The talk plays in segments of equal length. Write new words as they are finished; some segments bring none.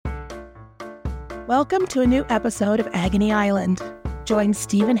Welcome to a new episode of Agony Island. Join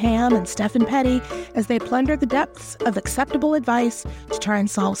Stephen Ham and Stephen Petty as they plunder the depths of acceptable advice to try and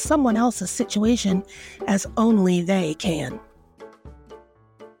solve someone else's situation as only they can.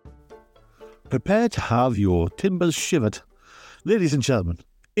 Prepare to have your timbers shivered. Ladies and gentlemen,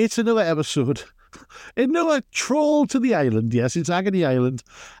 it's another episode, another troll to the island. Yes, it's Agony Island.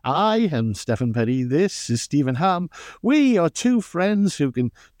 I am Stephen Petty. This is Stephen Ham. We are two friends who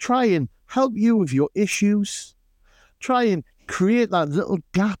can try and help you with your issues, try and create that little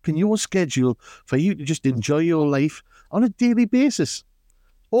gap in your schedule for you to just enjoy your life on a daily basis.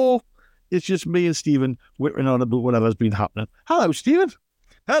 Or it's just me and Stephen whittering on about whatever's been happening. Hello, Stephen.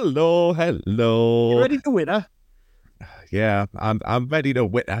 Hello. You ready to winner? Yeah, I'm ready to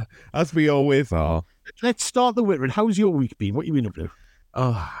winner, as we always are. Let's start the whittering. How's your week been? What have you been up to?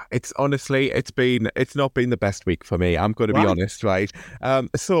 Oh, it's not been the best week for me. I'm going to be honest, right?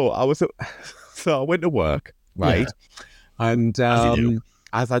 So I went to work, right? Yeah. And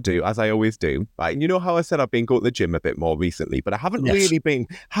as I always do, right? And you know how I said I've been going to the gym a bit more recently, but I haven't really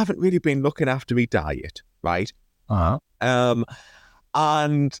been looking after my diet, right? Uh-huh.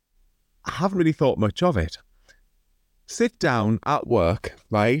 And I haven't really thought much of it. Sit down at work,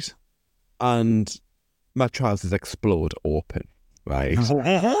 right? And my trousers explode open. Right,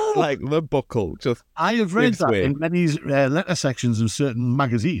 like the buckle. Just I have read that in many letter sections of certain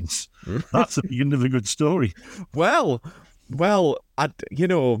magazines. That's the beginning of a good story. Well,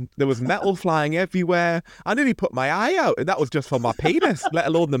 there was metal flying everywhere. I nearly put my eye out, and that was just for my penis, let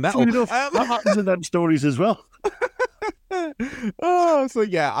alone the metal. That happens in them stories as well. So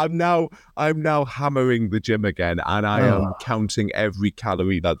yeah, I'm now hammering the gym again, and I am counting every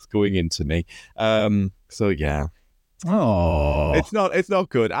calorie that's going into me. So yeah. Oh, it's not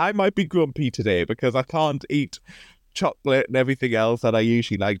good. I might be grumpy today because I can't eat chocolate and everything else that I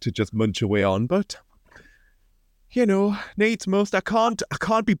usually like to just munch away on. But needs must. I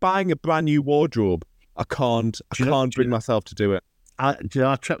can't be buying a brand new wardrobe. I can't bring myself to do it. I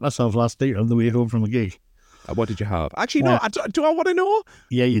tripped myself last night on the way home from a gig. What did you have? Actually, no. Do I want to know?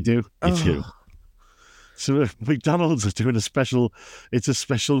 Yeah, you do. You do. So McDonald's are doing a special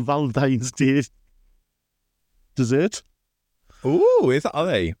Valentine's Day dessert. Oh, are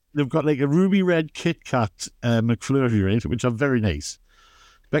they? They've got like a ruby red Kit Kat McFlurry, right, which are very nice.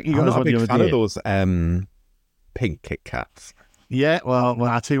 Becky I'm got not a big fan of those pink Kit Kats. Yeah, well,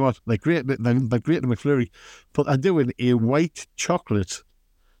 I tell you what, they're great. They're great in McFlurry, but they're doing a white chocolate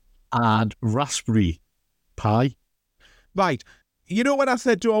and raspberry pie. Right. You know when I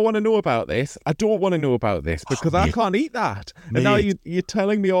said, do I want to know about this? I don't want to know about this because I can't eat that. Mate. And now you're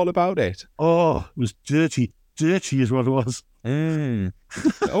telling me all about it. Oh, it was dirty. Dirty is what it was.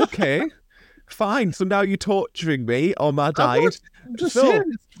 Okay. Fine. So now you're torturing me on my diet. I'm just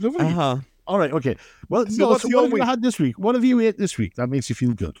saying. All right, okay. Well, so what have you had this week? What have you ate this week that makes you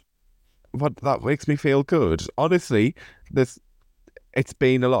feel good? What that makes me feel good? Honestly, it's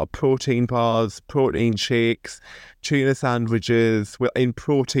been a lot of protein bars, protein shakes, tuna sandwiches in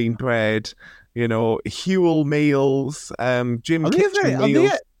protein bread, Huel meals, gym kitchen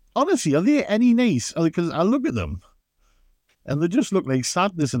meals. Honestly, are they any nice? Because I look at them and they just look like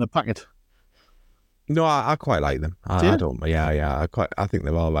sadness in a packet. No, I quite like them. I don't. Yeah. I think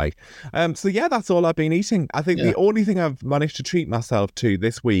they're all right. So yeah, that's all I've been eating. I think the only thing I've managed to treat myself to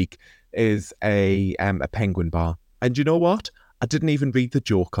this week is a penguin bar. And you know what? I didn't even read the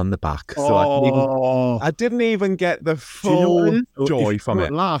joke on the back, so I didn't even get the full joy from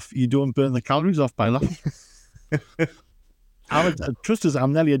it. Laugh, you don't burn the calories off by laughing. Trust us,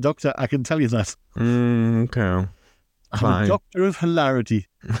 I'm nearly a doctor. I can tell you that. Okay. I'm a doctor of hilarity.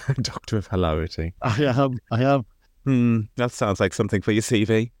 Doctor of hilarity. I am. That sounds like something for your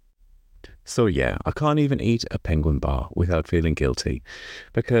CV. So yeah, I can't even eat a penguin bar without feeling guilty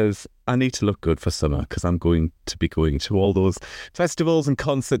because I need to look good for summer because I'm going to be going to all those festivals and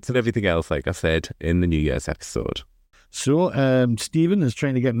concerts and everything else, like I said in the New Year's episode. So Stephen is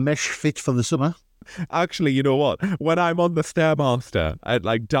trying to get mesh fit for the summer. Actually, you know what? When I'm on the Stairmaster,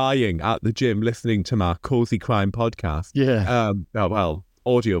 I'm dying at the gym listening to my Cozy Crime podcast. Yeah.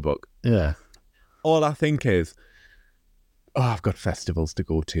 Audiobook. Yeah. All I think is, I've got festivals to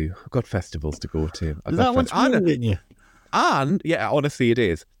go to. Is that what's ruining you? And, yeah, honestly it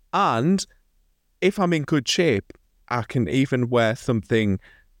is. And if I'm in good shape, I can even wear something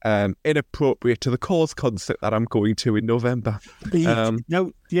inappropriate to the Cause concert that I'm going to in November.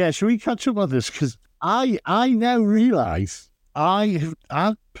 Should we catch up on this? Because I now realise I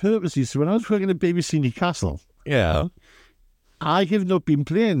purposely, so when I was working at BBC Newcastle, I have not been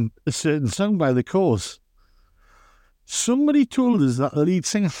playing a certain song by The Cause. Somebody told us that the lead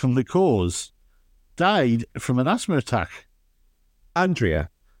singer from The Cause died from an asthma attack.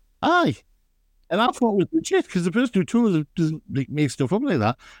 Andrea. Aye. And I thought it was legit because the person who told us doesn't make stuff up like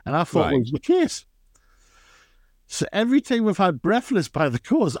that. And I thought it was the case. So every time we've had Breathless by the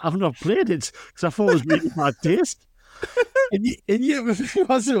Cause, I've not played it because I thought it was really bad taste. and yet,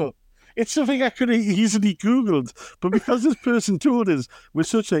 also, it's something I could have easily Googled, but because this person told us, we're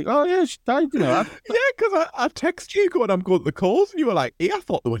such like, oh yeah, she died, you know. Yeah, because I text you going, I'm going to the cause, and you were like, yeah, I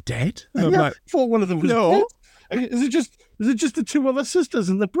thought they were dead. And I'm like, I thought one of them was no. Dead. Is it just the two other sisters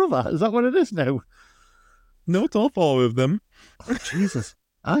and the brother? Is that what it is now? No, it's all four of them. Oh, Jesus.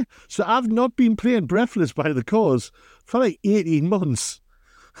 So I've not been playing Breathless by the Cause for like 18 months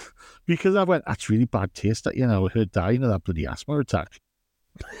because I went, that's really bad taste that, you know, her dying of that bloody asthma attack.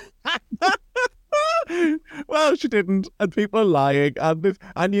 Well, she didn't, and people are lying,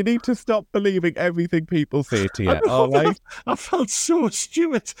 and you need to stop believing everything people say to you, all right? I felt so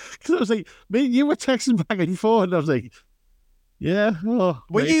stupid because I was like, man, you were texting back and forth, and I was like, yeah. Oh,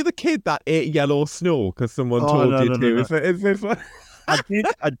 were you the kid that ate yellow snow because someone told you to? No. Is this what... I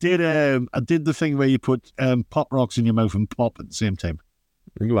did the thing where you put pop rocks in your mouth and pop at the same time.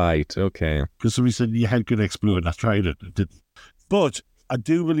 Right, okay. Because somebody said your head could explode, and I tried it. It didn't. But I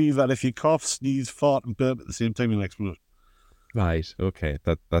do believe that if you cough, sneeze, fart, and burp at the same time, you'll explode. Right, okay.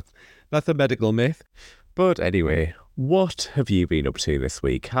 That's a medical myth. But anyway, what have you been up to this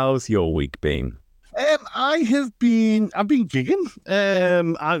week? How's your week been? I've been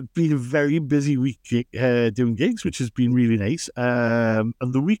gigging. I've been a very busy week doing gigs, which has been really nice. And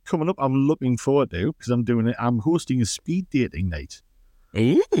the week coming up, I'm looking forward to because I'm hosting a speed dating night.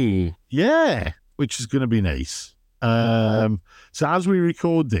 Ooh. Yeah, which is going to be nice. So as we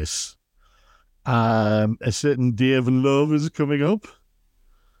record this, a certain day of love is coming up,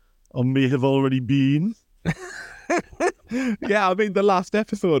 or may have already been. Yeah, I mean the last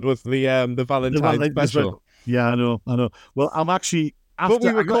episode was the Valentine's special. Yeah, I know. Well, I'm actually but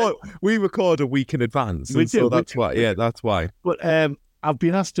we record a week in advance, so that's why. Yeah, that's why. But I've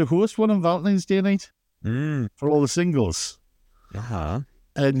been asked to host one on Valentine's Day night for all the singles.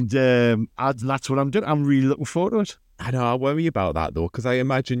 And that's what I'm doing. I'm really looking forward to it. I know. I worry about that though, because I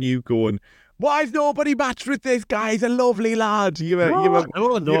imagine you going, "Why is nobody matched with this guy? He's a lovely lad."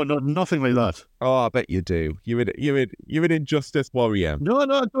 No, nothing like that. Oh, I bet you do. You're an injustice warrior. No, I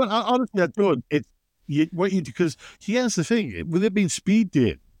don't. Honestly, I don't. Because here's the thing: with it being speed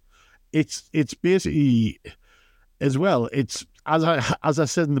dating, it's basically as well. It's as I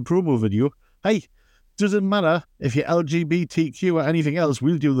said in the promo video. Hey, doesn't matter if you're LGBTQ or anything else.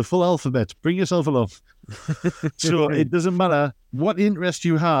 We'll do the full alphabet. Bring yourself along. So it doesn't matter what interest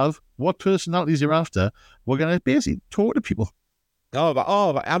you have, what personalities you're after. We're going to basically talk to people.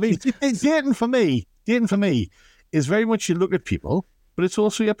 I mean, dating for me is very much you look at people, but it's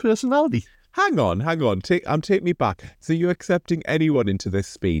also your personality. Hang on. Take me back. So you're accepting anyone into this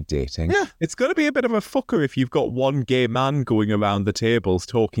speed dating? Yeah. It's going to be a bit of a fucker if you've got one gay man going around the tables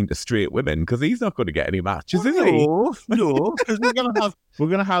talking to straight women, because he's not going to get any matches, is he? No, because what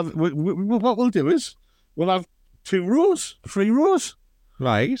we'll do is we'll have 3 rows.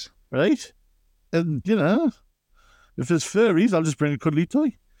 Right. And, you know, if there's furries, I'll just bring a cuddly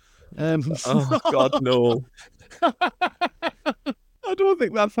toy. Oh, God, no. I don't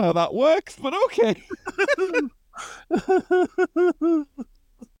think that's how that works, but okay.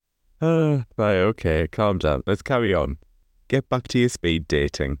 Right, okay, calm down. Let's carry on. Get back to your speed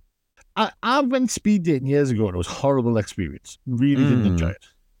dating. I went speed dating years ago and it was a horrible experience. Really didn't enjoy it.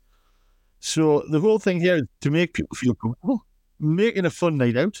 So the whole thing here is to make people feel comfortable, making a fun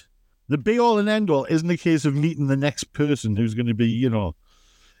night out. The be all and end all isn't a case of meeting the next person who's going to be, you know,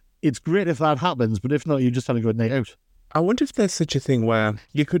 it's great if that happens, but if not, you just had a good night out. I wonder if there's such a thing where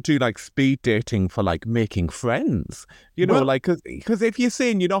you could do like speed dating for like making friends, you know, like, because if you're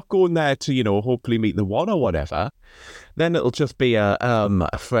saying you're not going there to, you know, hopefully meet the one or whatever, then it'll just be a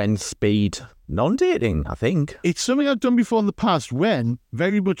friend speed non-dating, I think. It's something I've done before in the past when,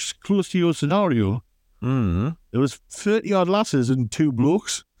 very much close to your scenario, there was 30 odd lasses and 2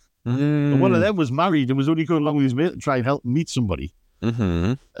 blokes. And one of them was married and was only going along with his mate to try and help meet somebody.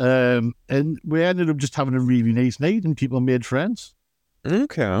 And we ended up just having a really nice night and people made friends.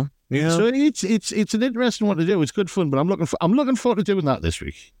 Okay. Yeah. So it's an interesting one to do. It's good fun, but I'm looking forward to doing that this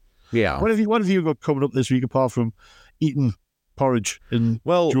week. Yeah. What have you got coming up this week apart from eating porridge and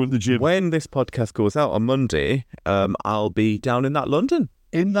joining the gym? When this podcast goes out on Monday, I'll be down in that London.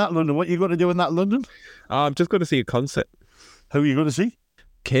 In that London? What are you going to do in that London? I'm just going to see a concert. Who are you going to see?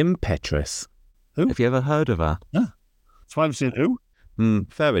 Kim Petras. Who? Have you ever heard of her? Yeah. That's why I'm saying who.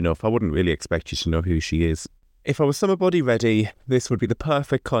 Fair enough. I wouldn't really expect you to know who she is. If I was summer body ready, this would be the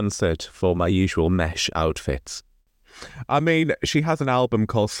perfect concert for my usual mesh outfits. I mean, she has an album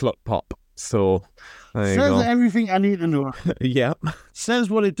called Slut Pop, so there you go. Says everything I need to know. Yeah.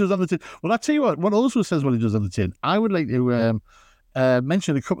 Says what it does on the tin. Well, I'll tell you what also says what it does on the tin. I would like to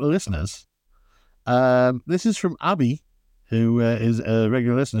mention a couple of listeners. This is from Abby, who is a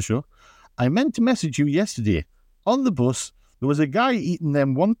regular listener to the show. I meant to message you yesterday. On the bus, there was a guy eating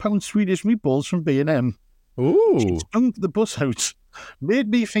them £1 Swedish meatballs from B&M. Ooh. She stunk the bus out. Made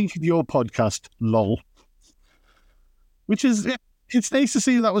me think of your podcast, lol. Which is, it's nice to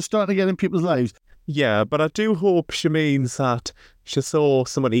see that was starting to get in people's lives. Yeah, but I do hope she means that she saw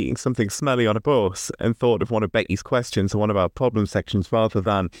someone eating something smelly on a bus and thought of one of Becky's questions or one of our problem sections rather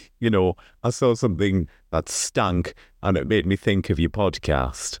than, I saw something that stank and it made me think of your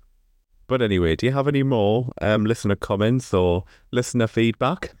podcast. But anyway, do you have any more listener comments or listener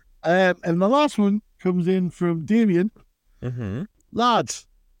feedback? And the last one comes in from Damien. Mm-hmm. Lads,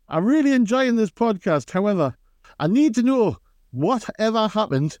 I'm really enjoying this podcast. However, I need to know whatever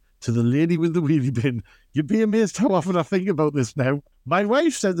happened to the lady with the wheelie bin. You'd be amazed how often I think about this now. My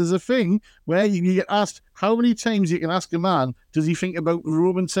wife said there's a thing where you get asked how many times you can ask a man, does he think about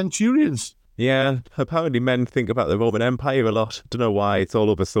Roman centurions? Yeah, apparently men think about the Roman Empire a lot. Don't know why, it's all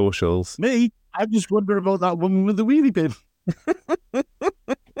over socials. Me, I just wonder about that woman with the wheelie bin.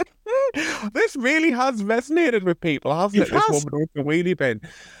 This really has resonated with people, hasn't it? This woman with the wheelie bin.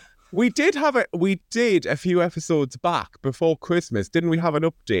 We did a few episodes back before Christmas, didn't we have an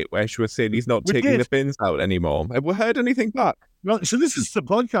update where she was saying he's not taking the bins out anymore? Have we heard anything back? Well, so this is the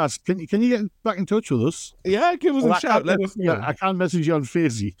podcast. Can you get back in touch with us? Yeah, give us a shout. Let us know. I can't message you on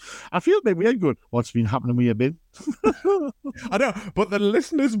Facey. I feel maybe I'm good. What's been happening with your bin? I know, but the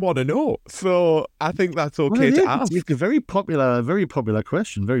listeners want to know, so I think that's okay to ask. It's a very popular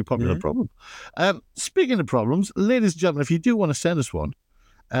question, very popular problem. Speaking of problems, ladies and gentlemen, if you do want to send us one,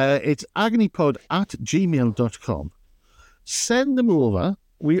 it's agonypod@gmail.com. Send them over.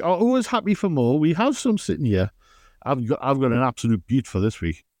 We are always happy for more. We have some sitting here. I've got an absolute beaut for this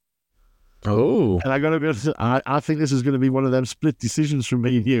week. Oh. And I think this is going to be one of them split decisions from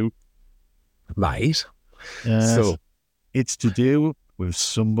me and you. Right. So it's to do with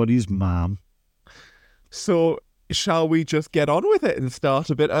somebody's mom. So shall we just get on with it and start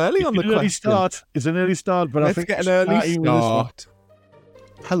a bit early on the question? It's an early start, but Let's I think get an early start.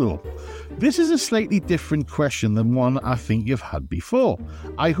 Hello. This is a slightly different question than one I think you've had before.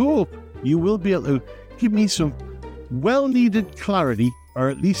 I hope you will be able to give me some well-needed clarity, or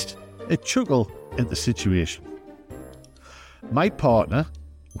at least a chuckle at the situation. My partner,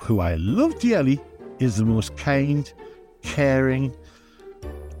 who I love dearly, is the most kind, caring,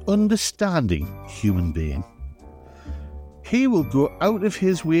 understanding human being. He will go out of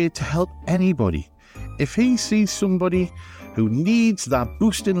his way to help anybody. If he sees somebody who needs that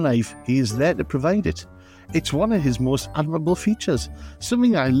boost in life, he is there to provide it. It's one of his most admirable features,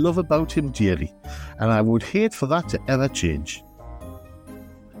 something I love about him dearly, and I would hate for that to ever change.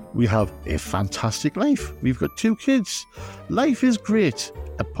 We have a fantastic life. We've got 2 kids. Life is great,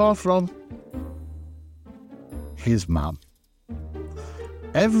 apart from his mum.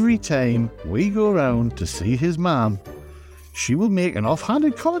 Every time we go round to see his mum, she will make an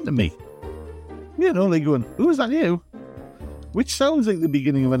offhanded comment to me. Like going, "Who's that you?" Which sounds like the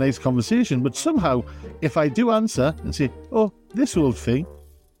beginning of a nice conversation, but somehow, if I do answer and say, "Oh, this old thing,"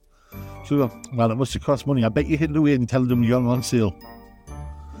 she'll go, "Well, it must have cost money. I bet you hid it away and tell them you're on sale."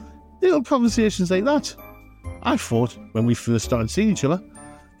 Little conversations like that. I thought, when we first started seeing each other,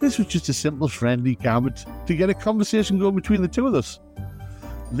 this was just a simple friendly gambit to get a conversation going between the two of us.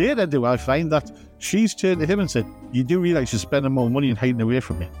 Later do I find that she's turned to him and said, "You do realise you're spending more money and hiding away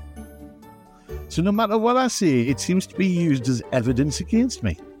from me." So no matter what I say, it seems to be used as evidence against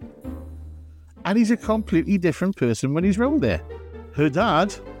me. And he's a completely different person when he's round there. Her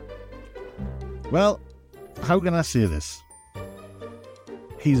dad, well, how can I say this?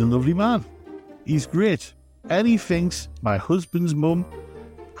 He's a lovely man. He's great. And he thinks my husband's mum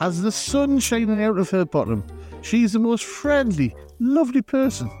has the sun shining out of her bottom. She's the most friendly, lovely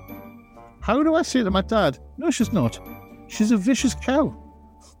person. How do I say to my dad, "No, she's not. She's a vicious cow"?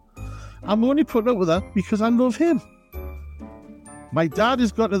 I'm only putting up with her because I love him. My dad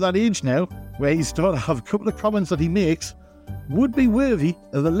has got to that age now where he's starting to have a couple of comments that he makes would be worthy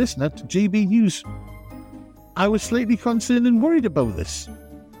of a listener to GB News. I was slightly concerned and worried about this.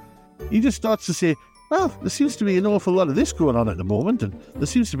 He just starts to say, "Well, there seems to be an awful lot of this going on at the moment, and there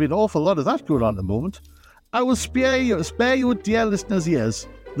seems to be an awful lot of that going on at the moment." I will spare your dear listeners' ears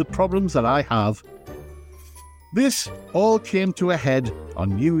the problems that I have This all came to a head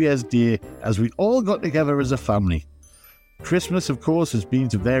on New Year's Day as we all got together as a family. Christmas, of course, has been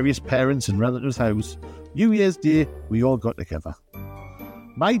to various parents' and relatives' house. New Year's Day, we all got together.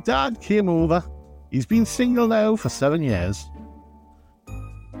 My dad came over. He's been single now for 7 years.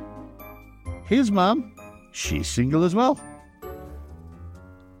 His mum, she's single as well.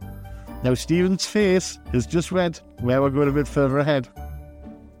 Now Stephen's face has just went where we're going a bit further ahead.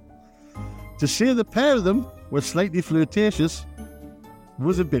 To say the pair of them were slightly flirtatious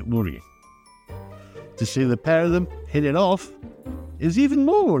was a bit worrying. To say the pair of them hit it off is even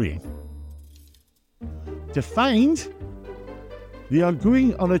more worrying. To find they are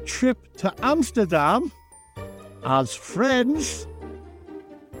going on a trip to Amsterdam as friends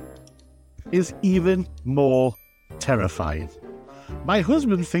is even more terrifying. My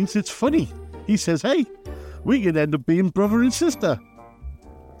husband thinks it's funny. He says, hey, we could end up being brother and sister.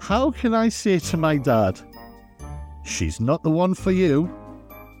 How can I say to my dad, she's not the one for you,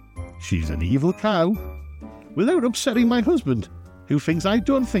 she's an evil cow, without upsetting my husband, who thinks I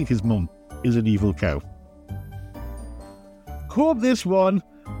don't think his mum is an evil cow? Hope this one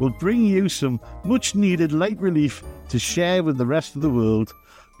will bring you some much needed light relief to share with the rest of the world,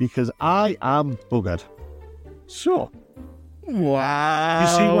 because I am buggered. So,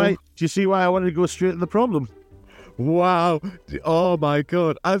 wow. Do you see why I wanted to go straight to the problem? Wow. Oh my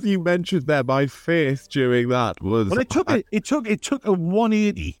God. As you mentioned there, my face during that was... Well, it took a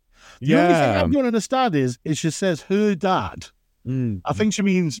 180. The only thing I don't understand is she says her dad. I think she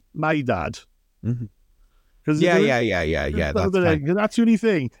means my dad. Mm-hmm. Yeah. That's the only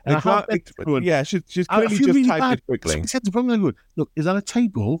thing. She's clearly just typed it quickly. She said the problem. Good. Look, is that a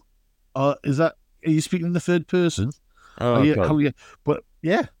typo, or are you speaking in the third person? But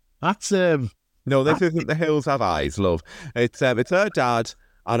yeah, that's No, this isn't The Hills Have Eyes, love. It's her dad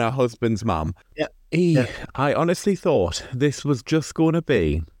and her husband's mum. Yeah. I honestly thought this was just going to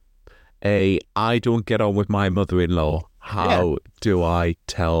be I don't get on with my mother-in-law. How do I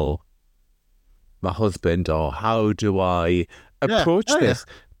tell my husband, or how do I approach this?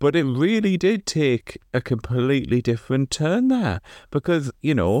 But it really did take a completely different turn there, because,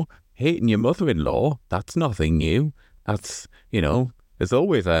 hating your mother-in-law, that's nothing new. That's, there's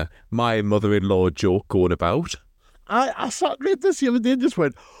always a my mother-in-law joke going about. I read this the other day and just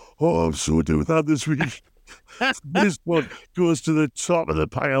went, oh, I'm so doing that this week. This one goes to the top of the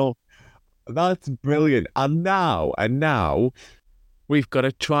pile. That's brilliant. And now we've got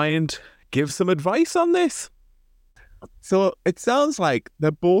to try and give some advice on this. So it sounds like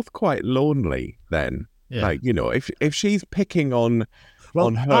they're both quite lonely then. Yeah. Like, if she's picking on her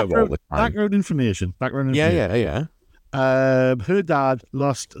all the time. Background information. Yeah. Her dad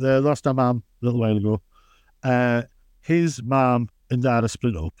lost her mum a little while ago. His mum and dad are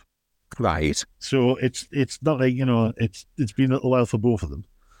split up. Right. So it's not like, it's been a little while for both of them.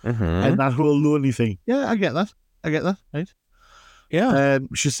 Mm-hmm. And that whole lonely thing. Yeah, I get that, right? Yeah.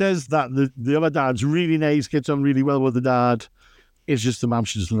 She says that the other dad's really nice, gets on really well with the dad. It's just the mum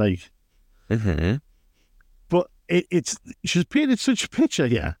she doesn't like. Mm-hmm. But she's painted such a picture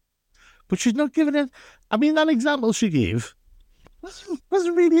here, but she's not giving it. I mean, that example she gave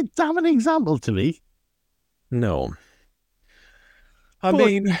wasn't really a damning example to me. No. But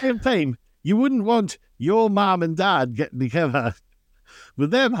at the same time, you wouldn't want your mum and dad getting together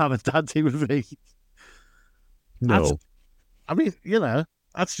with their mum and dad thing with me. No.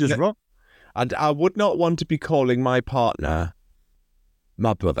 That's just wrong. And I would not want to be calling my partner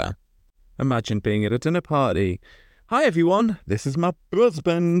my brother. Imagine being at a dinner party. Hi, everyone. This is my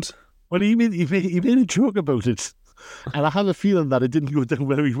husband. Well, he made a joke about it. And I have a feeling that it didn't go down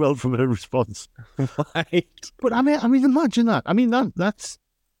very well from her response. Right. But I mean, imagine that. I mean, that's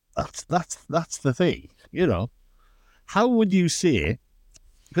the thing, How would you say?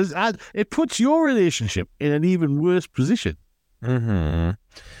 Because it puts your relationship in an even worse position. Mm-hmm.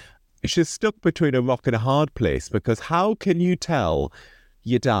 She's stuck between a rock and a hard place, because how can you tell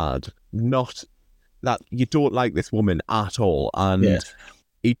your dad not that you don't like this woman at all, and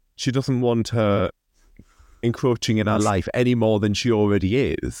she doesn't want her encroaching in her life any more than she already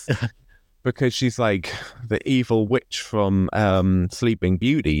is, because she's like the evil witch from Sleeping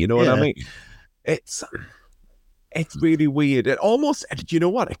Beauty, you know what I mean? It's really weird. It almost, you know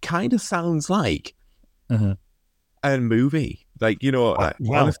what? It kind of sounds like a movie. Like,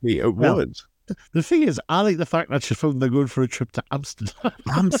 honestly, it would. The thing is, I like the fact that she found they're going for a trip to Amsterdam.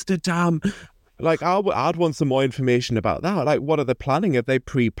 Amsterdam. Like, I'd want some more information about that. Like, what are they planning? Have they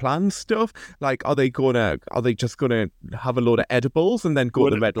pre-planned stuff? Like, are they just gonna have a load of edibles and then go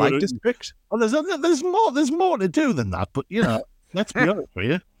to the red light district? Well, there's more to do than that. But let's be honest with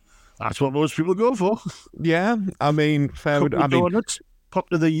you. That's what most people go for. Yeah, I mean, fair. Couple of donuts, pop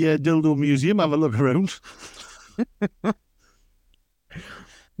to the dildo museum, have a look around.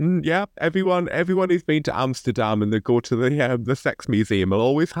 Yeah, everyone who's been to Amsterdam and they go to the sex museum will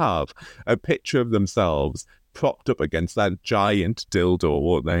always have a picture of themselves propped up against that giant dildo,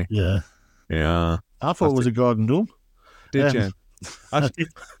 won't they? Yeah. Yeah. I thought it was a garden dome. Did you? I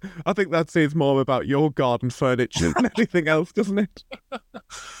think that says more about your garden furniture than anything else, doesn't it?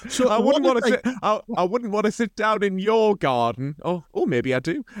 So I wouldn't want to sit down in your garden. Oh, maybe I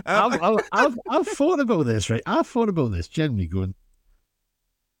do. I've thought about this, right? I've thought about this, generally going,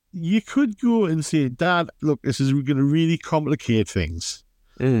 you could go and say, Dad, look, this is going to really complicate things.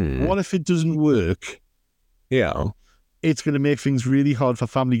 What if it doesn't work? Yeah. It's going to make things really hard for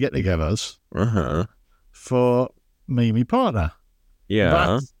family get-togethers for me and my partner. Yeah.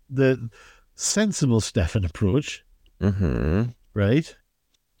 That's the sensible Stefan approach. Right?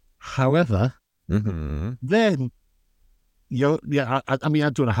 However, then, I mean, I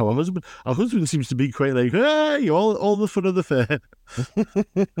don't know how our husband seems to be quite like, hey, all the fun of the fair.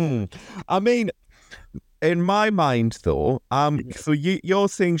 I mean, in my mind, though, so you're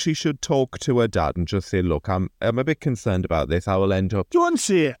saying she should talk to her dad and just say, look, I'm a bit concerned about this. I will end up... Don't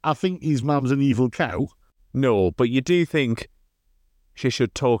say, I think his mum's an evil cow. No, but you do think she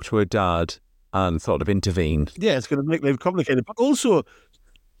should talk to her dad and sort of intervene. Yeah, it's going to make life complicated. But also,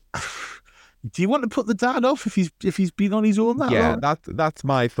 do you want to put the dad off if he's been on his own that long? That's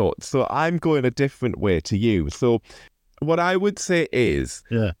my thought. So I'm going a different way to you. So what I would say is,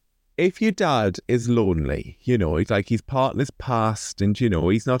 if your dad is lonely, it's like his partner's passed and,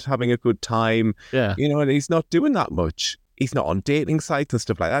 he's not having a good time, and he's not doing that much. He's not on dating sites and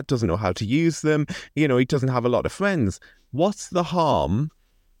stuff like that, doesn't know how to use them. He doesn't have a lot of friends. What's the harm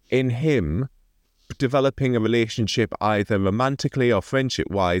in him developing a relationship either romantically or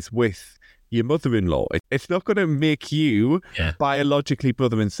friendship-wise with your mother-in-law? It's not going to make you biologically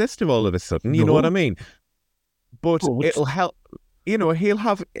brother and sister all of a sudden, you know what I mean? But it'll help,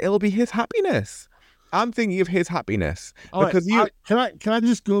 it'll be his happiness. I'm thinking of his happiness. Because Can I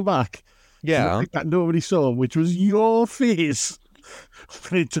just go back? Yeah. That nobody saw, which was your face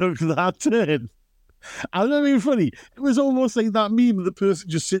when it took that turn. I'm not being funny. It was almost like that meme of the person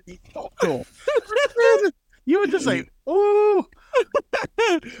just sitting off. You were just like, oh.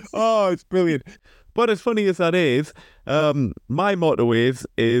 Oh, it's brilliant. But as funny as that is, my motto is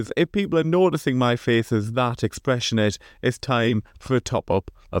if people are noticing my face as that expressionate, it's time for a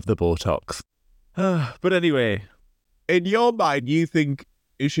top-up of the Botox. But anyway, in your mind, you think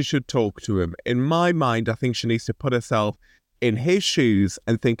she should talk to him. In my mind, I think she needs to put herself in his shoes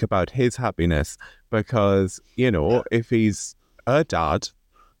and think about his happiness. Because, if he's her dad,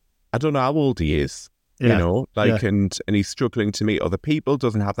 I don't know how old he is. And he's struggling to meet other people,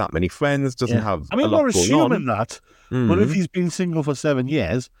 doesn't have that many friends, doesn't have a lot going on. I'm not assuming that, but if he's been single for 7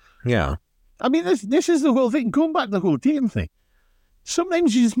 years... Yeah. I mean, this is the whole thing. Going back to the whole dating thing.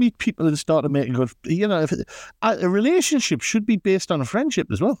 Sometimes you just meet people and start to make a good... a relationship should be based on a friendship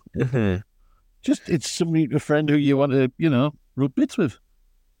as well. Just, it's somebody, a friend who you want to, rub bits with.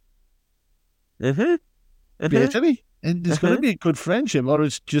 Basically. And it's going to be a good friendship, or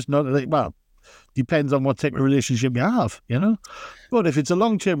it's just not like, well... Depends on what type of relationship you have, But if it's a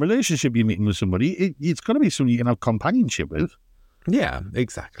long-term relationship you're meeting with somebody, it's got to be somebody you can have companionship with. Yeah,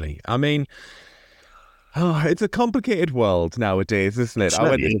 exactly. I mean, it's a complicated world nowadays, isn't it?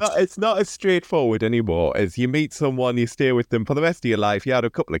 It's not as straightforward anymore as you meet someone, you stay with them for the rest of your life, you had a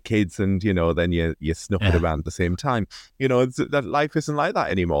couple of kids and, then you snuff it around at the same time. That life isn't like that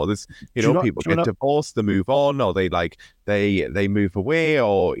anymore. There's, people get divorced, they move on, or they move away,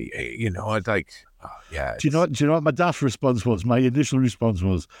 or, it's like... Oh, yeah. Do you know what my daft response was? My initial response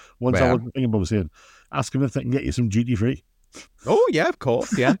was, I wasn't thinking about saying, ask him if they can get you some duty free. Oh, yeah, of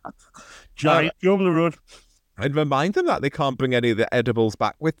course, yeah. Giant, go over the road. I'd remind them that they can't bring any of the edibles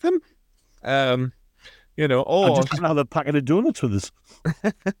back with them. Or... I just have another packet of donuts with us.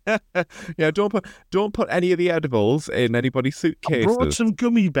 Yeah, don't put any of the edibles in anybody's suitcases. I brought some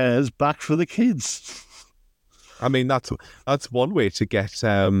gummy bears back for the kids. I mean, that's one way to get...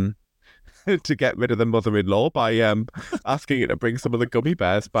 to get rid of the mother-in-law by asking her to bring some of the gummy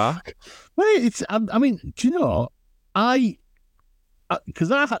bears back. Well, I mean, do you know,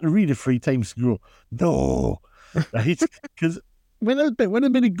 because I had to read it 3 times to go, no, right? Because when a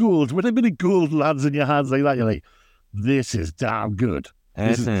bit of gold lands in your hands like that, you're like, this is damn good.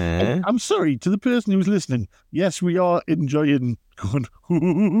 I'm sorry to the person who's listening. Yes, we are enjoying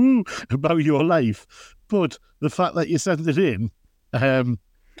going about your life, but the fact that you sent it in,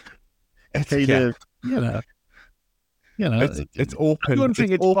 You know, it's open. I don't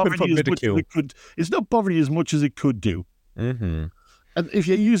think it's open for bothering you as much as ridicule. it could. It's not bothering you as much as it could do. Mm-hmm. And if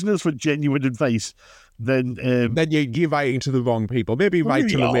you're using this for genuine advice, then you're writing to the wrong people. Maybe write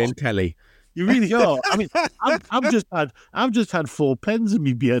to Lorraine Kelly. You really are. I mean, I've just had 4 pens in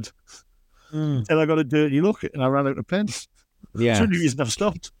my beard, and I got a dirty look, and I ran out of pens. Yeah, that's the only reason I've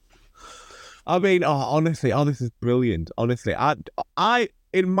stopped. I mean, honestly, this is brilliant. Honestly, I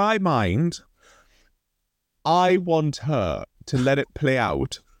in my mind, I want her to let it play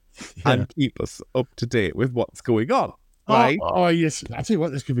out and keep us up to date with what's going on. Right? Oh yes. I tell you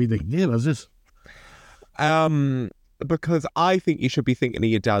what, this could be the name, is this? Because I think you should be thinking of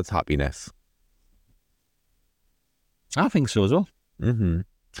your dad's happiness. I think so as well. Mm-hmm.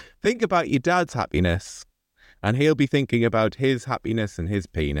 Think about your dad's happiness, and he'll be thinking about his happiness and his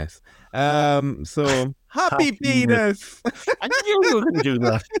penis. So happy penis. I knew you were going to do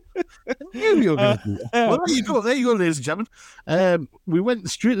that. Well, there you go, ladies and gentlemen. We went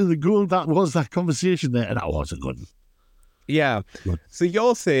straight to the goal. That was that conversation there, and that was a good one. Yeah. So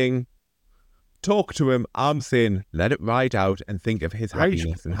you're saying, talk to him. I'm saying, let it ride out and think of his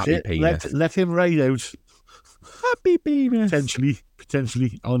happiness and happy penis. Let him ride out. Happy penis.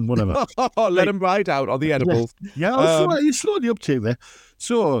 Potentially on whatever. Let him ride out on the edibles. Yeah, you slowed the uptake there.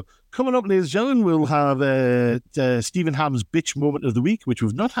 So, coming up, ladies and gentlemen, we'll have Stephen Ham's bitch moment of the week, which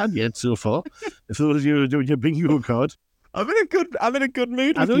we've not had yet so far. If those of you who are doing your bingo card. I'm in a good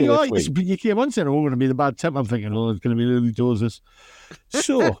mood. I know you are. You came on saying, going to be the bad temp. I'm thinking, it's going to be early doses.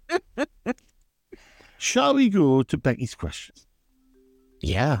 So, shall we go to Becky's question?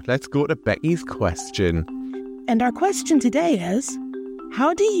 Yeah, let's go to Becky's question. And our question today is,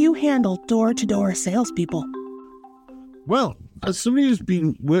 how do you handle door-to-door salespeople? Well, as somebody who's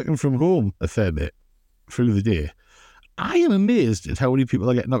been working from home a fair bit through the day, I am amazed at how many people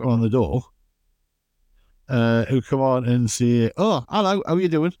I get knocking on the door who come on and say, "Oh, hello, how are you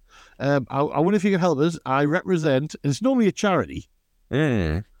doing? I wonder if you can help us. I represent," and it's normally a charity.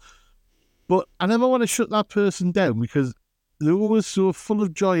 But I never want to shut that person down because they're always so full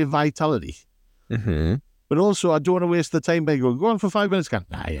of joy and vitality. Mm-hmm. But also, I don't want to waste the time by going, go on for 5 minutes.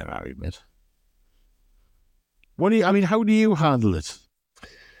 Nah, you're all right, mate. How do you handle it?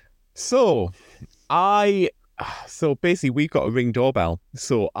 So basically we've got a Ring doorbell.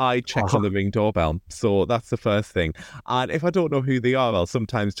 So I check on the Ring doorbell. So that's the first thing. And if I don't know who they are, I'll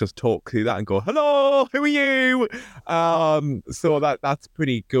sometimes just talk through that and go, hello, who are you? So that's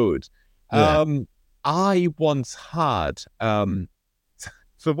pretty good. Yeah. I once had...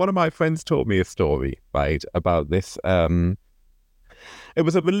 So one of my friends told me a story, right, about this. It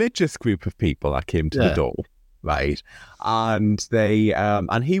was a religious group of people that came to the door, right? And they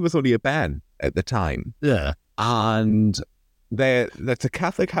and he was only a Ben at the time. Yeah. And that's a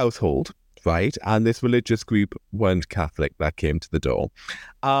Catholic household, right? And this religious group weren't Catholic that came to the door.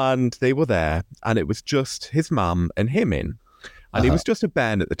 And they were there, and it was just his mum and him in. And he was just a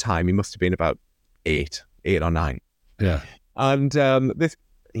Ben at the time. He must have been about 8 or 9. Yeah. And this...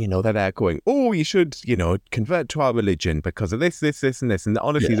 they're there going, oh, you should, convert to our religion because of this, and this. And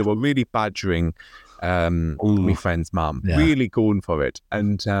honestly, they were really badgering my friend's mum, really going for it.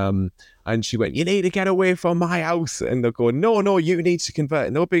 And she went, you need to get away from my house. And they're going, no, you need to convert.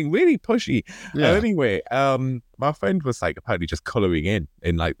 And they were being really pushy. Yeah. Anyway, my friend was apparently just colouring in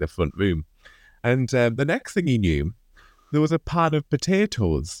the front room. And the next thing he knew, there was a pan of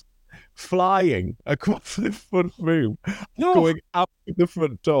potatoes flying across the front room, going up the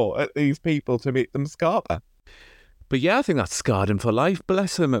front door at these people to make them scarper. But yeah, I think that scarred him for life.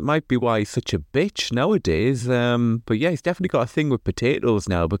 Bless him. It might be why he's such a bitch nowadays. But yeah, he's definitely got a thing with potatoes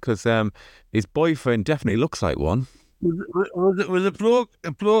now because his boyfriend definitely looks like one. Was a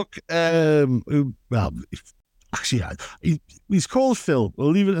bloke who, well, actually, he's called Phil.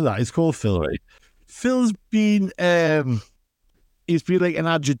 We'll leave it at that. He's called Phil, right? Phil's been... he's been like an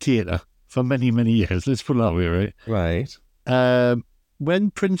agitator for many, many years. Let's put it that way, right? Right.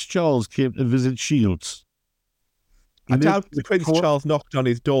 When Prince Charles came to visit Shields... I doubt Prince Charles knocked on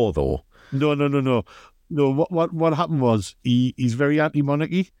his door, though. No. No, what happened was he's very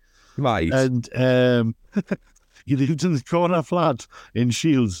anti-monarchy. Right. And he lived in the corner flat in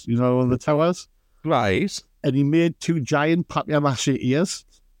Shields, on the towers. Right. And he made 2 giant papier-mâché ears.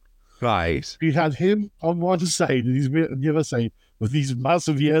 Right. He had him on one side and he's on the other side with these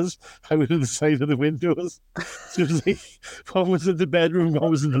massive ears out of the side of the windows. So it was one was in the bedroom, one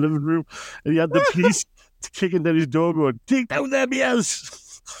was in the living room, and he had the police kicking down his door going, take down them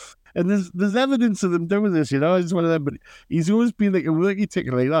ears. And there's evidence of them doing this, it's one of them, but he's always been like a worky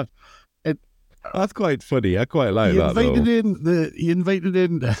ticket like that. And that's quite funny. I quite like that. He invited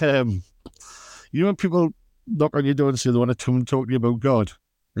in when people knock on your door and say they want to come and talk to you about God.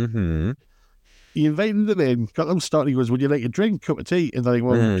 Mm-hmm. He invited them in, got them started. He goes, would you like a drink, cup of tea? And they're like,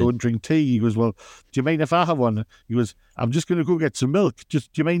 well, don't drink tea. He goes, well, do you mind if I have one? He goes, I'm just going to go get some milk.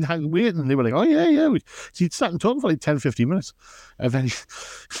 Just, do you mind waiting? And they were like, oh, yeah. So he'd sat and talked for like 10, 15 minutes. And then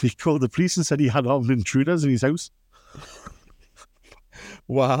he called the police and said he had armed intruders in his house.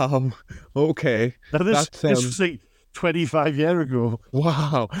 Wow. Okay. Now this was like 25 years ago.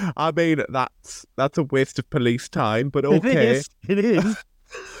 Wow. I mean, that's a waste of police time, but okay. It is.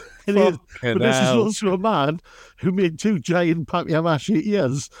 But this is also a man who made 2 giant papier-mâché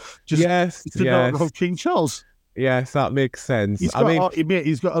ears just to knock off King Charles. Yes, that makes sense. He's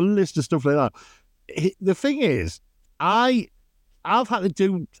got a list of stuff like that. The thing is, I've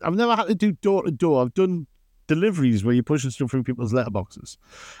never had to do door to door. I've done deliveries where you're pushing stuff through people's letterboxes,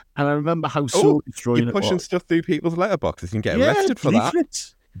 and I remember how soul destroying it was. You're pushing stuff through people's letterboxes. You can get arrested for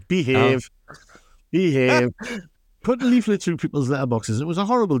leaflets. that. Behave. Putting leaflets through people's letterboxes, it was a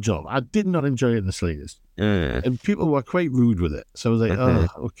horrible job. I did not enjoy it in the slightest. And people were quite rude with it. So I was like,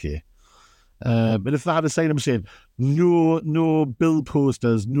 okay. But if they had a sign, I'm saying, no bill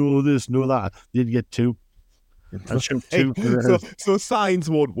posters, no this, no that, they'd get 2. So signs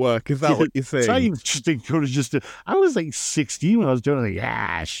won't work. Is that what you're saying? Signs just encourage us to. I was like 16 when I was doing it.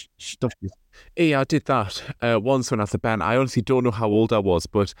 Like, stuff. Yeah, I did that once when I was a band. I honestly don't know how old I was,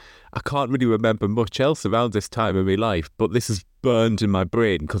 but I can't really remember much else around this time in my life. But this is burned in my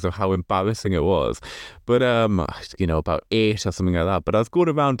brain because of how embarrassing it was. But about 8 or something like that. But I was going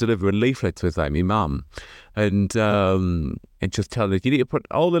around delivering leaflets with like my mum, and just telling her, you need to put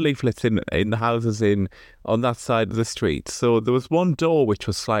all the leaflets in the houses on that side of the street. So there was one door which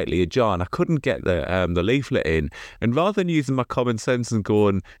was slightly ajar, and I couldn't get the leaflet in. And rather than using my common sense and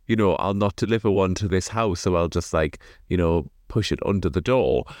going, I'll not deliver one to this house, so I'll just push it under the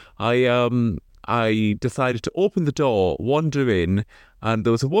door, I decided to open the door, wander in, and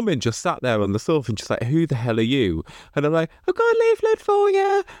there was a woman just sat there on the sofa and she's like, who the hell are you? And I'm like, I've got a leaflet for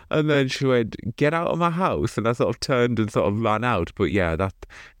you. And then she went, get out of my house. And I sort of turned and sort of ran out. But I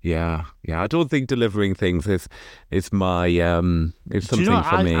don't think delivering things is my, is something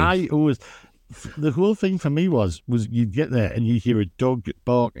for me. I always, the whole thing for me was you'd get there and you'd hear a dog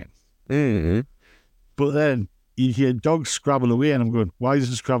barking. Mm-hmm. But then you'd hear dogs scrabble away and I'm going, why is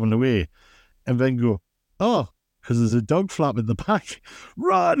it scrabbling away? And then go, oh, because there's a dog flap in the back.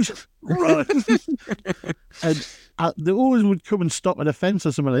 Run! And they always would come and stop at a fence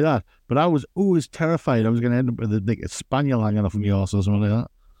or something like that. But I was always terrified I was going to end up with a spaniel hanging off of my arse or something like that.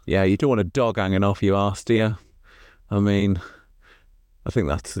 Yeah, you don't want a dog hanging off your arse, do you? I mean, I think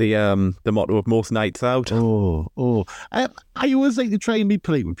that's the motto of most nights out. I always like to try and be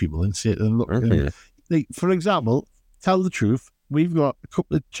polite with people and say, look, for example, tell the truth. We've got a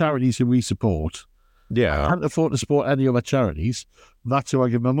couple of charities who we support. Yeah. I can't afford to support any other charities. That's who I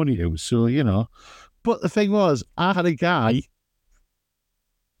give my money to. So, But the thing was, I had a guy,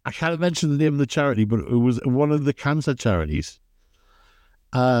 I can't mention the name of the charity, but it was one of the cancer charities,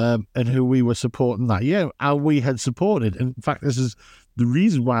 and who we were supporting that year. And we had supported. In fact, this is the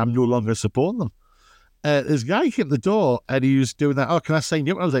reason why I'm no longer supporting them. This guy came to the door and he was doing that. Oh, can I sign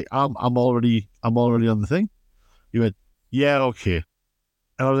you up? I was like, I'm already on the thing. He went, yeah, okay.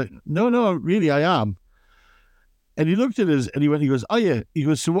 And I was like, no, really, I am. And he looked at us and he goes, oh, yeah. He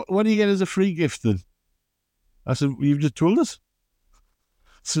goes, so what do you get as a free gift then? I said, well, you've just told us.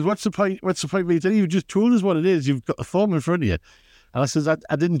 I said, what's the point of me telling you? You've just told us what it is. You've got the form in front of you. And I said,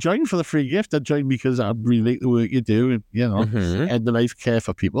 I didn't join for the free gift. I joined because I really like the work you do and, end of life care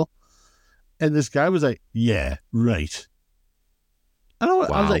for people. And this guy was like, yeah, right. And I was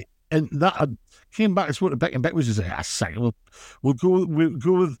like, and that I came back and spoke to Beck, and Beck was just like, we'll go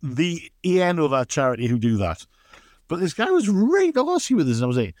with the EN of our charity who do that. But this guy was really arsey with us, and I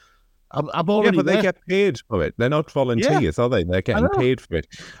was like, I'm already but there. They get paid for it. They're not volunteers, are they? They're getting paid for it.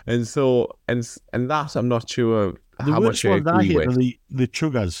 And so, and that I'm not sure how much I agree with. The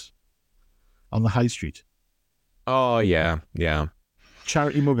chuggers on the high street. Oh, yeah.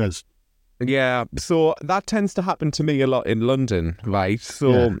 Charity muggers. Yeah, so that tends to happen to me a lot in London, right?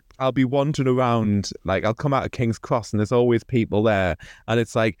 So I'll be wandering around, like I'll come out of King's Cross and there's always people there, and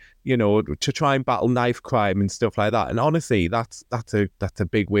it's like, to try and battle knife crime and stuff like that. And honestly, that's a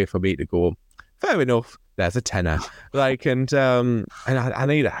big way for me to go, fair enough, there's a tenner. Like, and I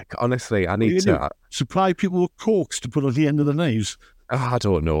need, honestly, I need to supply people with corks to put on the end of the knives. I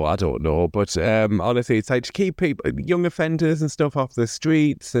don't know. But honestly, it's like to keep people, young offenders and stuff off the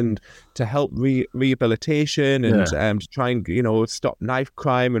streets and to help rehabilitation and to try and, stop knife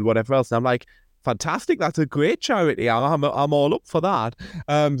crime and whatever else. And I'm like, fantastic. That's a great charity. I'm all up for that.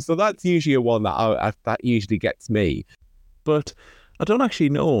 So that's usually a one that usually gets me. But I don't actually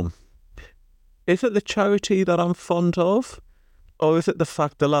know. Is it the charity that I'm fond of? Or is it the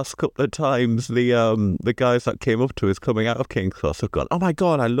fact the last couple of times the guys that came up to us coming out of King's Cross have gone, oh my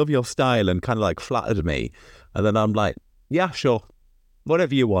God, I love your style, and kind of like flattered me. And then I'm like, yeah, sure.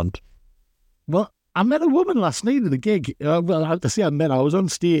 Whatever you want. Well, I met a woman last night at a gig. Well, I have to say I was on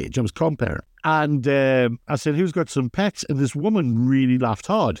stage, I was compering. And I said, who's got some pets? And this woman really laughed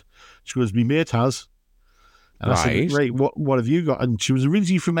hard. She goes, me mate has. And I said, right, what have you got? And she was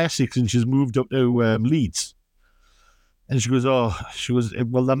originally from Essex and she's moved up to Leeds. And she goes, well,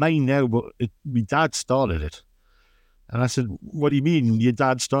 they're mine now, but my dad started it. And I said, what do you mean your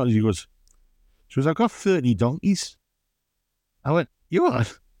dad started? She goes, I've got 30 donkeys. I went, you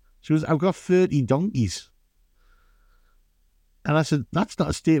what? She goes, I've got 30 donkeys. And I said, that's not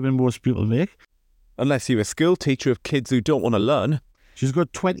a statement most people make. Unless you're a school teacher of kids who don't want to learn. She's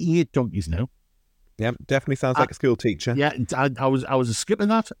got 28 donkeys now. Yeah, definitely sounds like a school teacher. Yeah, I was skipping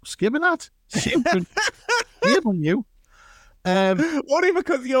that. Skipping you. Only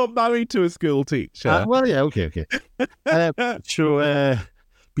because you're married to a school teacher. Well, yeah, okay. So,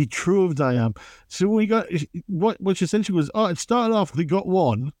 betrothed I am. So we got, what she said, she goes, it started off, we got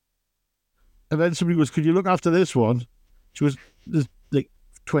one. And then somebody goes, could you look after this one? She goes, there's like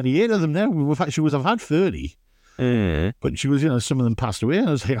 28 of them now. She goes, I've had 30. But she goes, some of them passed away. And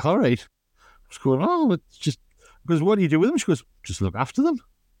I was like, all right. I was going, it's just, because what do you do with them? She goes, just look after them.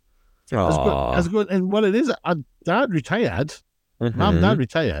 I was going, and what it is, Dad retired. Mum and Dad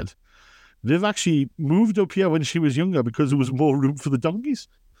retired. They've actually moved up here when she was younger because there was more room for the donkeys.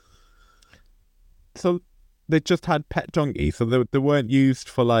 So they just had pet donkeys, so they weren't used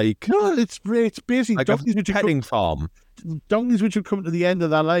for like... No, it's basically like donkeys a petting farm. Donkeys which have come to the end of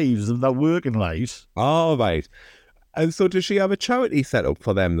their lives, and their working lives. Oh, right. And so does she have a charity set up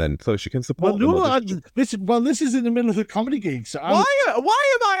for them then, so she can support them? This is in the middle of a comedy gig. So why am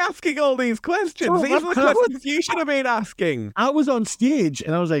I asking all these questions? These are the questions you should have been asking. I was on stage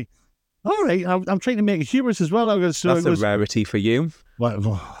and I was like, all right, I'm trying to make it humorous as well. That's a rarity for you.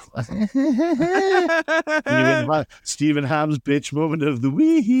 Stephen Ham's bitch moment of the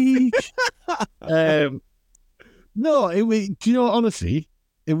week. No, do you know, honestly,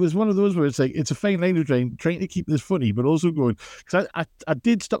 it was one of those where it's like, it's a fine line of trying to keep this funny, but also going, because I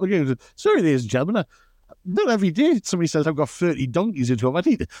did stop again and said, sorry, ladies and gentlemen, not every day somebody says I've got 30 donkeys into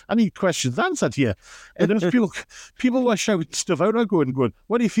them. I need questions answered here. And there's people were shouting stuff out. I going,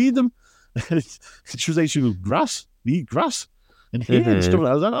 what do you feed them? She was like, grass. We eat grass. And hay and stuff.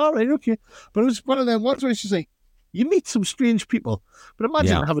 I was like, all right, okay. But it was one of them ones where she's like, you meet some strange people, but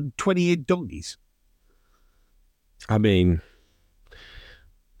imagine having 28 donkeys. I mean,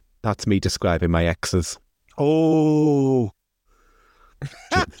 that's me describing my exes. Oh.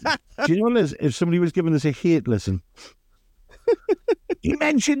 Do you know, Liz, if somebody was giving us a hate listen, he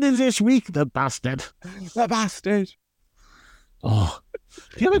mentioned us this week, the bastard. The bastard. Oh.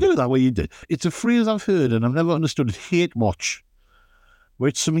 Do you ever do that where you did? It's a phrase I've heard and I've never understood it. Hate watch. Where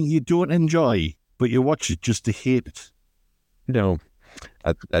it's something you don't enjoy, but you watch it just to hate it. No.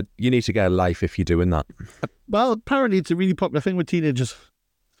 You need to get a life if you're doing that. Well, apparently it's a really popular thing with teenagers.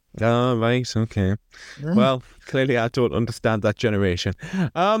 Oh, right, okay. Yeah. Well, clearly I don't understand that generation.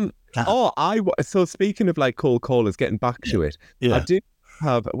 So speaking of like cold callers, getting back to it, I did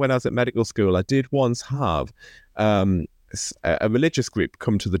have, when I was at medical school, I did once have a religious group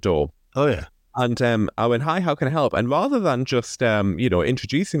come to the door. Oh, yeah. And I went, hi, how can I help? And rather than just,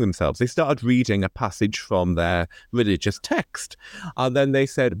 introducing themselves, they started reading a passage from their religious text. And then they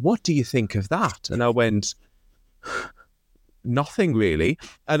said, what do you think of that? And I went, nothing really.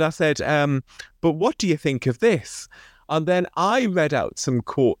 And I said, but what do you think of this? And then I read out some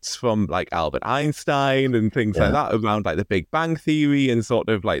quotes from like Albert Einstein and things like that around like the Big Bang Theory and sort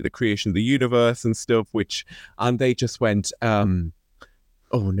of like the creation of the universe and stuff, and they just went, oh,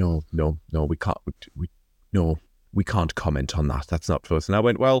 no, we can't comment on that. That's not for us. And I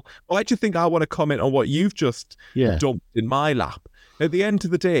went, well, why do you think I want to comment on what you've just dumped in my lap? At the end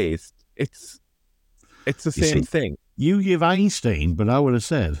of the day, it's the same thing. You give Einstein, but I would have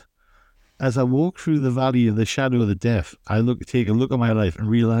said, as I walk through the valley of the shadow of the death, I take a look at my life and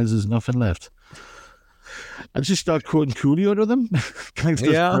realize there's nothing left. I just start quoting Coolio to them.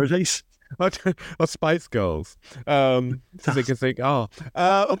 Gangster's Paradise. Or Spice Girls. So they can think,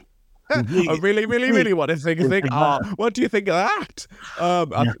 I really, really, really want to think, what do you think of that?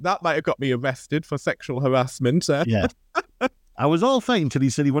 That might have got me arrested for sexual harassment. Yeah. I was all fine until he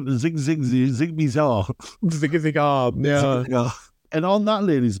said he wanted to zig me zaw. Zig, yeah. And on that,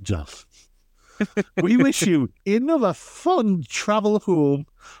 ladies and gentlemen, We wish you another fun travel home,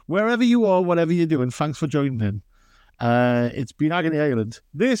 wherever you are, whatever you're doing. Thanks for joining in. It's been Agony Island.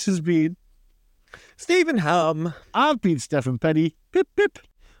 This has been Stephen Ham. I've been Stephen Penny. Pip, pip.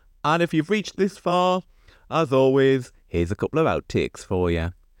 And if you've reached this far, as always, here's a couple of outtakes for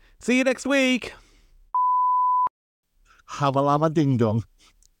you. See you next week. Have a llama ding dong.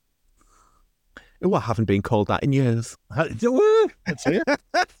 Oh, I haven't been called that in years. That's it.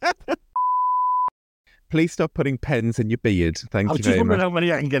 Please stop putting pens in your beard. Thank I'm you just very wondering much. how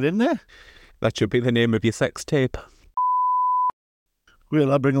many I can get in there. That should be the name of your sex tape.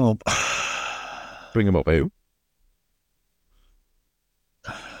 Will I bring them up? Bring them up, who?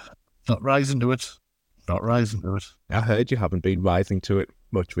 Not rising to it. Not rising to it. I heard you haven't been rising to it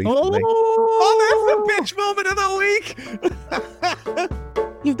much recently. Oh, that's the bitch moment of the week!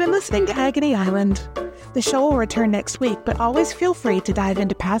 You've been listening to Agony Island. The show will return next week, but always feel free to dive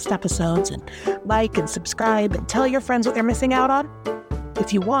into past episodes and like and subscribe and tell your friends what they're missing out on.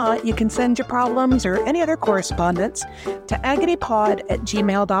 If you want, you can send your problems or any other correspondence to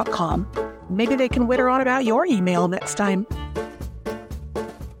agonypod@gmail.com. Maybe they can witter on about your email next time.